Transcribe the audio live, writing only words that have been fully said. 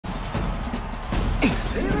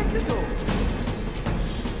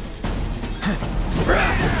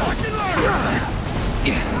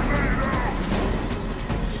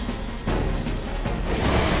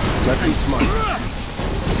Let's be smart.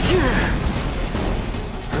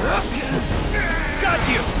 Got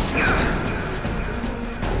you!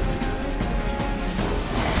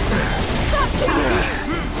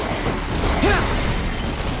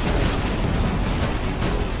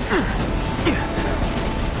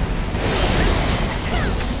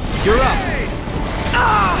 You're up!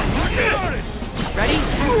 Ready?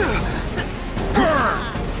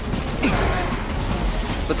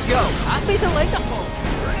 Let's go! Happy to light the hole!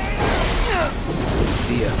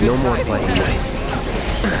 See ya. No more playing nice.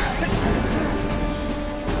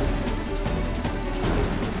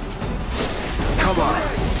 Come on.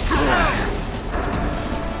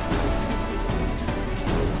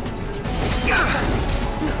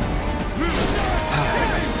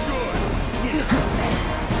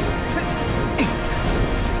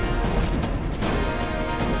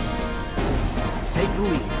 Take the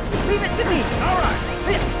lead. Leave it to me! Alright!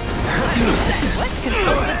 Let's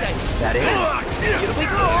consult the dice! That it? Here we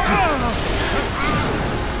go!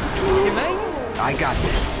 You mind? I got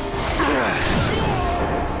this.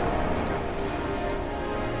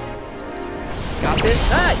 Got this?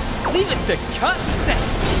 Hey! Leave it to cut set!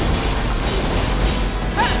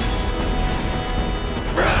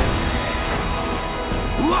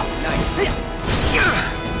 Nice!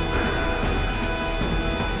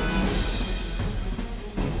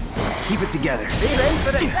 Keep it together. Be ready for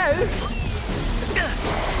it now!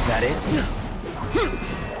 That it?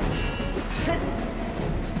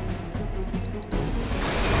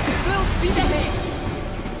 Full speed ahead!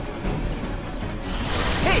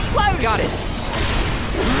 Hey, Cloud! Got it!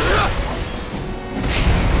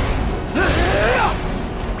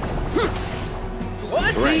 What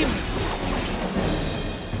a team!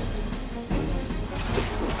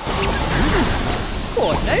 Come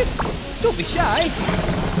on now! Don't be shy!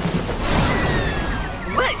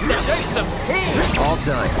 Let's dish out some pain! All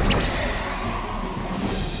done.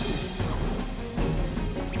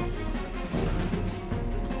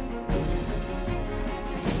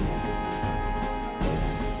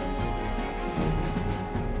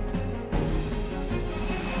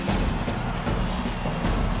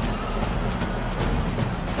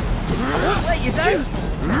 I won't let you down!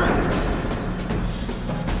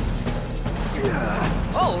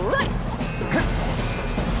 All right!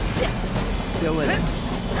 Still in it.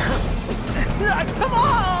 Come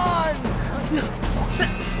on!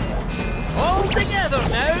 All together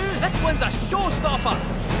now! This one's a showstopper!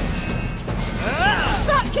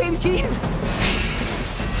 That came keen!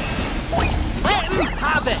 Let him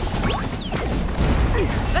have it!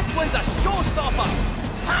 This one's a showstopper!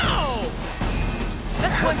 Pow!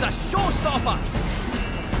 This one's a showstopper!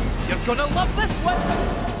 You're gonna love this one!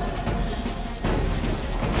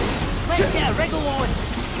 Let's get a wriggle on!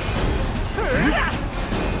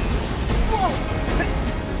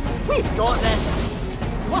 We've got this!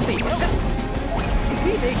 Fluffy milk!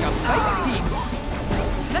 We make a fighter team!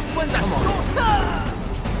 This one's a showstopper!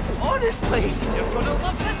 Honestly, you're gonna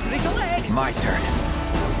love this wriggle egg! My turn.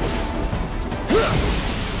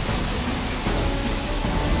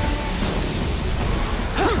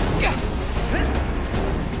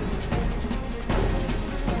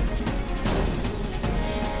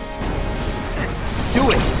 Do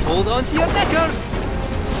it! Hold on to your knickers!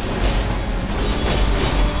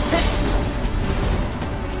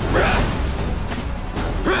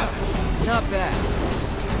 Not bad.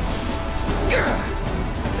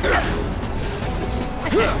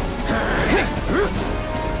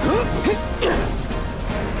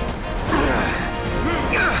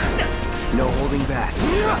 No holding back.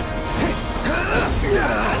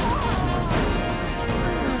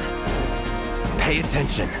 Pay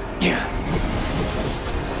attention.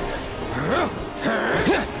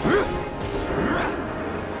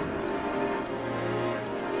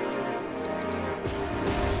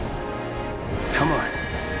 Come on.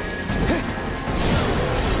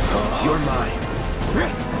 You're mine.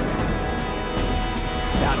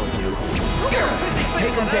 That'll do.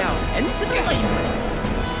 Take him down. Into the lane!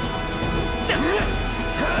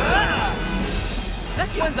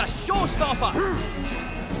 This one's a showstopper!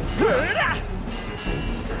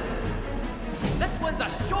 This one's a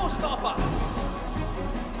showstopper!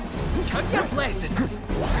 Count your blessings!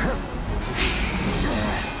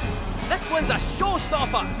 This one's a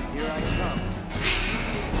showstopper! Here I come.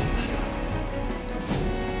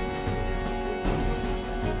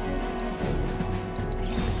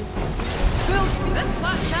 This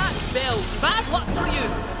black cat spells bad luck for you!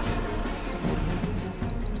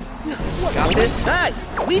 Got this? Hey,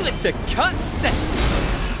 leave it to cut set!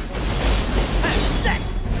 How's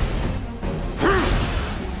this?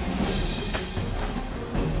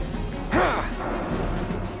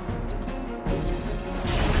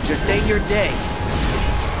 day your day.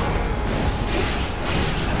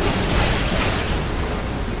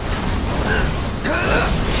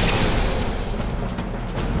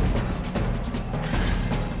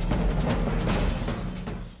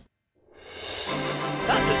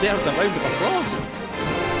 That deserves a round of applause.